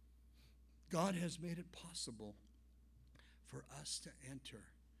 God has made it possible for us to enter.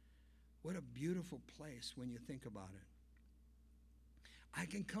 What a beautiful place when you think about it. I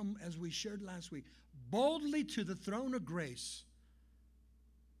can come, as we shared last week, boldly to the throne of grace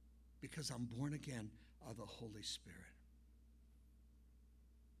because I'm born again of the Holy Spirit.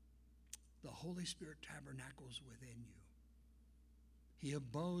 The Holy Spirit tabernacles within you. He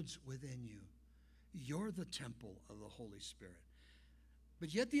abodes within you. You're the temple of the Holy Spirit.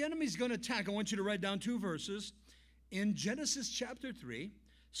 But yet the enemy's going to attack. I want you to write down 2 verses. In Genesis chapter 3,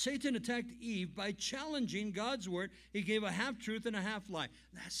 Satan attacked Eve by challenging God's word. He gave a half-truth and a half-lie.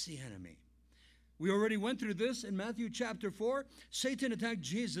 That's the enemy. We already went through this in Matthew chapter 4. Satan attacked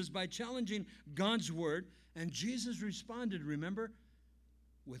Jesus by challenging God's word, and Jesus responded, remember,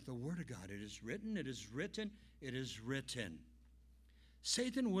 with the word of God. It is written, it is written, it is written.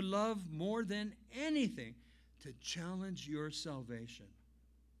 Satan would love more than anything to challenge your salvation.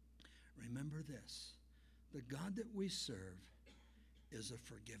 Remember this, the God that we serve is a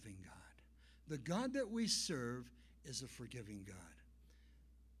forgiving God. The God that we serve is a forgiving God.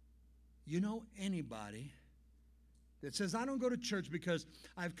 You know anybody that says, I don't go to church because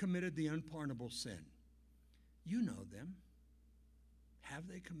I've committed the unpardonable sin. You know them. Have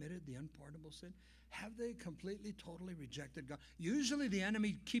they committed the unpardonable sin? Have they completely, totally rejected God? Usually the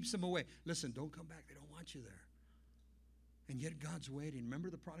enemy keeps them away. Listen, don't come back. They don't want you there. And yet God's waiting. Remember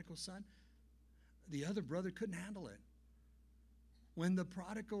the prodigal son? The other brother couldn't handle it. When the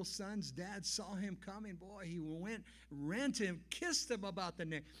prodigal son's dad saw him coming, boy, he went, ran to him, kissed him about the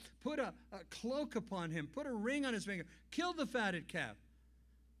neck, put a cloak upon him, put a ring on his finger, killed the fatted calf.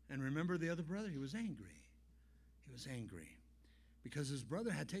 And remember the other brother? He was angry. He was angry because his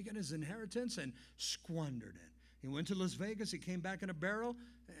brother had taken his inheritance and squandered it. He went to Las Vegas. He came back in a barrel.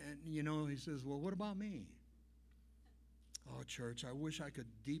 And, he says, well, what about me? Oh, church, I wish I could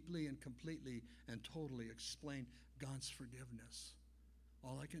deeply and completely and totally explain God's forgiveness.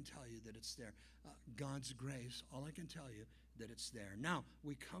 All I can tell you that it's there. God's grace, all I can tell you that it's there. Now,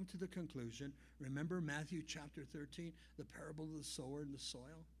 we come to the conclusion. Remember Matthew chapter 13, the parable of the sower and the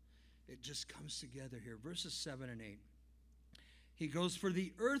soil? It just comes together here. Verses 7 and 8. He goes, for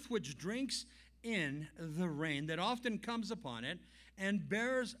the earth which drinks in the rain that often comes upon it and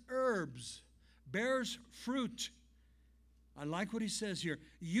bears herbs, bears fruit. I like what he says here.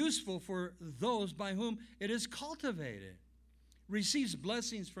 Useful for those by whom it is cultivated. Receives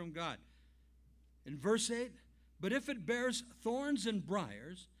blessings from God. In verse 8, but if it bears thorns and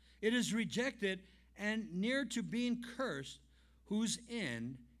briars, it is rejected and near to being cursed, whose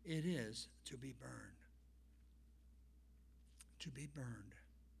end it is to be burned. To be burned.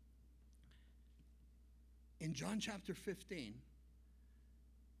 In John chapter 15,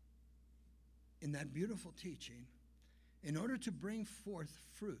 in that beautiful teaching, in order to bring forth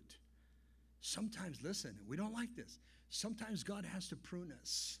fruit, sometimes, listen, we don't like this. Sometimes God has to prune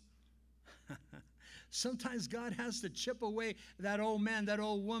us. Sometimes God has to chip away that old man, that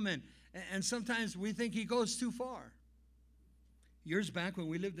old woman. And sometimes we think he goes too far. Years back when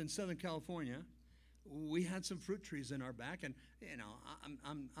we lived in Southern California, we had some fruit trees in our back. And, you know,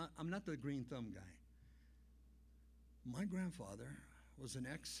 I'm not the green thumb guy. My grandfather was an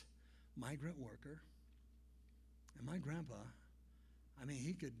ex-migrant worker. And my grandpa, I mean,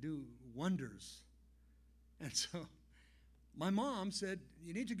 he could do wonders. And so my mom said,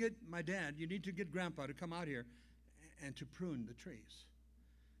 you need to get Grandpa to come out here and to prune the trees.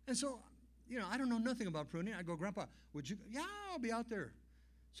 And so, you know, I don't know nothing about pruning. I go, Grandpa, would you? Yeah, I'll be out there.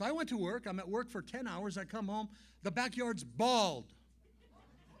 So I went to work. I'm at work for 10 hours. I come home. The backyard's bald.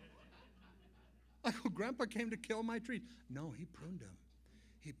 I go, Grandpa came to kill my trees. No, he pruned them.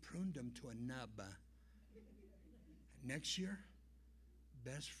 He pruned them to a nub. Next year,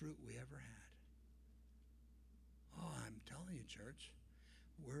 best fruit we ever had. Oh, I'm telling you, church,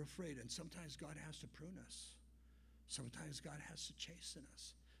 we're afraid. And sometimes God has to prune us. Sometimes God has to chasten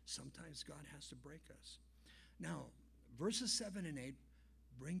us. Sometimes God has to break us. Now, verses 7 and 8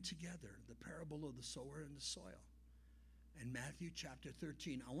 bring together the parable of the sower and the soil. In Matthew chapter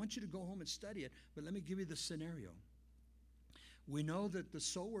 13, I want you to go home and study it, but let me give you the scenario. We know that the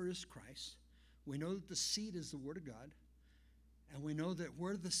sower is Christ. We know that the seed is the Word of God. And we know that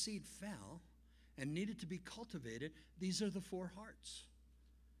where the seed fell and needed to be cultivated, these are the four hearts.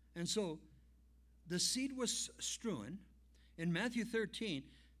 And so the seed was strewn in Matthew 13,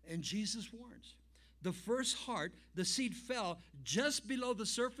 and Jesus warns. The first heart, the seed fell just below the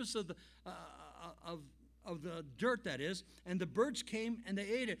surface of the dirt, that is, and the birds came and they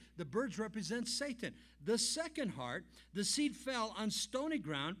ate it. The birds represent Satan. The second heart, the seed fell on stony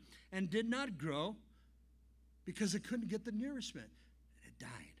ground and did not grow because it couldn't get the nourishment. It died.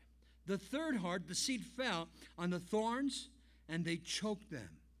 The third heart, the seed fell on the thorns and they choked them.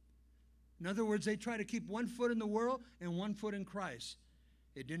 In other words, they tried to keep one foot in the world and one foot in Christ.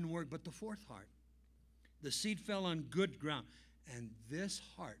 It didn't work. But the fourth heart, the seed fell on good ground. And this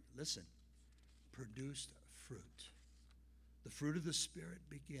heart, listen, produced fruit. The fruit of the Spirit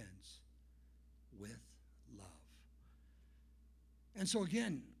begins with love. And so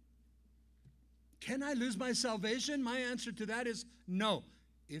again, can I lose my salvation? My answer to that is no,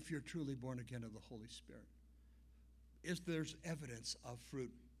 if you're truly born again of the Holy Spirit. If there's evidence of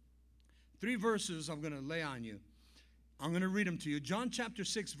fruit. 3 verses I'm going to lay on you. I'm going to read them to you. John chapter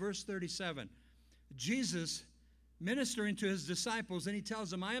 6, verse 37. Jesus ministering to his disciples, and he tells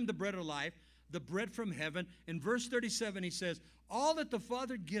them, I am the bread of life, the bread from heaven. In verse 37, he says, all that the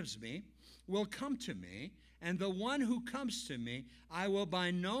Father gives me will come to me, and the one who comes to me, I will by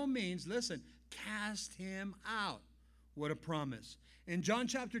no means, listen, cast him out. What a promise. In John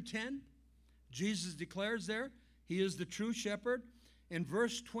chapter 10, Jesus declares there, he is the true shepherd. In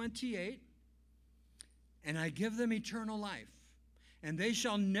verse 28, and I give them eternal life, and they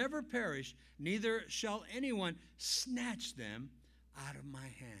shall never perish, neither shall anyone snatch them out of my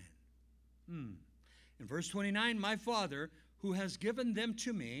hand. In verse 29, my Father, who has given them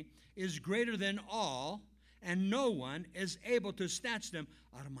to me, is greater than all, and no one is able to snatch them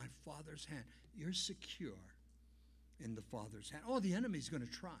out of my Father's hand. You're secure in the Father's hand. Oh, the enemy's going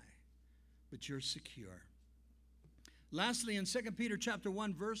to try, but you're secure. Lastly, in 2 Peter chapter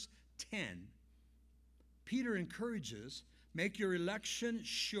 1, verse 10, Peter encourages, make your election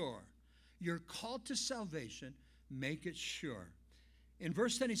sure. Your call to salvation, make it sure. In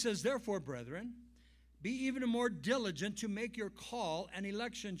verse 10, he says, therefore, brethren, be even more diligent to make your call and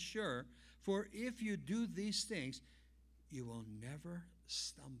election sure, for if you do these things, you will never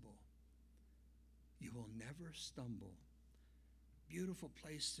stumble. You will never stumble. Beautiful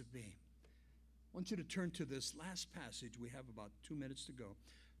place to be. I want you to turn to this last passage. We have about 2 minutes to go.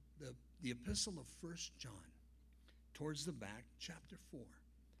 The epistle of 1 John, towards the back, chapter 4.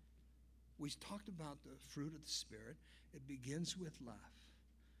 We talked about the fruit of the Spirit. It begins with love.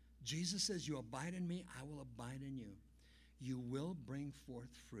 Jesus says, you abide in me, I will abide in you. You will bring forth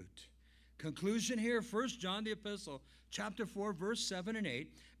fruit. Conclusion here, 1 John, the epistle, chapter 4, verse 7 and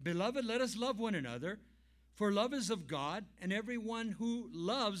 8. Beloved, let us love one another, for love is of God, and everyone who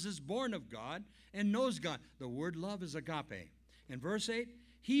loves is born of God and knows God. The word love is agape. In verse 8,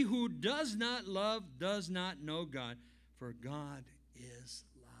 he who does not love does not know God, for God is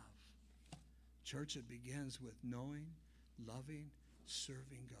love. Church, it begins with knowing, loving,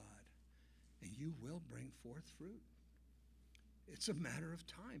 serving God. And you will bring forth fruit. It's a matter of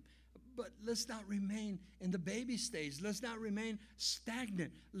time. But let's not remain in the baby stage. Let's not remain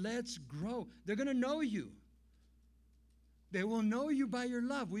stagnant. Let's grow. They're going to know you. They will know you by your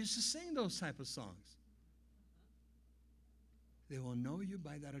love. We used to sing those type of songs. They will know you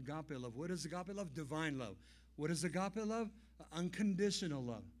by that agape love. What is agape love? Divine love. What is agape love? Unconditional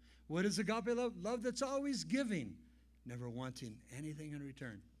love. What is agape love? Love that's always giving, never wanting anything in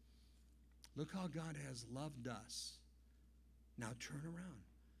return. Look how God has loved us. Now turn around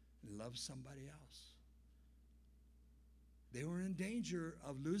and love somebody else. They were in danger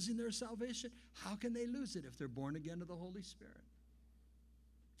of losing their salvation. How can they lose it if they're born again of the Holy Spirit?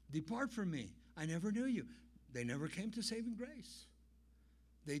 Depart from me. I never knew you. They never came to saving grace.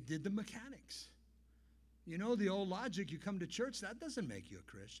 They did the mechanics. You know, the old logic, you come to church, that doesn't make you a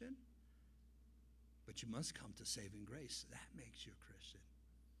Christian. But you must come to saving grace. That makes you a Christian.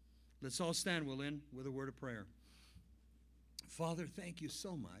 Let's all stand. We'll end with a word of prayer. Father, thank you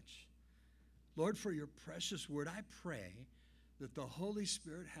so much, Lord, for your precious word. I pray that the Holy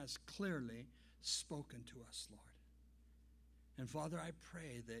Spirit has clearly spoken to us, Lord. And Father, I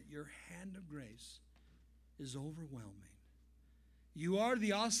pray that your hand of grace is overwhelming. You are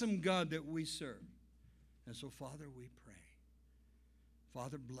the awesome God that we serve. And so, Father, we pray.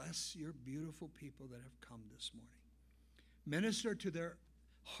 Father, bless your beautiful people that have come this morning. Minister to their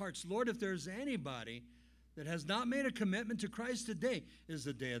hearts. Lord, if there's anybody that has not made a commitment to Christ, today is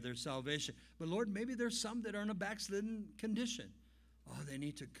the day of their salvation. But Lord, maybe there's some that are in a backslidden condition. Oh, they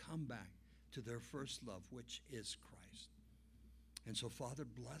need to come back to their first love, which is Christ. And so, Father,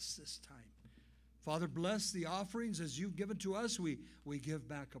 bless this time. Father, bless the offerings as you've given to us. We give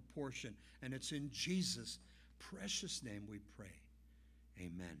back a portion. And it's in Jesus' precious name we pray.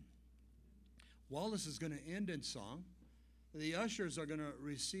 Amen. Wallace is going to end in song. The ushers are going to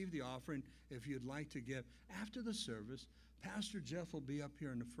receive the offering if you'd like to give. After the service, Pastor Jeff will be up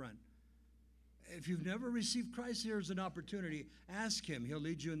here in the front. If you've never received Christ, here's an opportunity. Ask him. He'll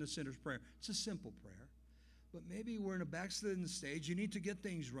lead you in the sinner's prayer. It's a simple prayer. But maybe we're in a backslidden stage. You need to get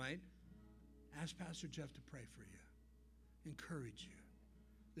things right. Ask Pastor Jeff to pray for you. Encourage you.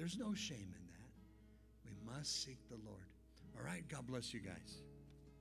 There's no shame in that. We must seek the Lord. All right, God bless you guys.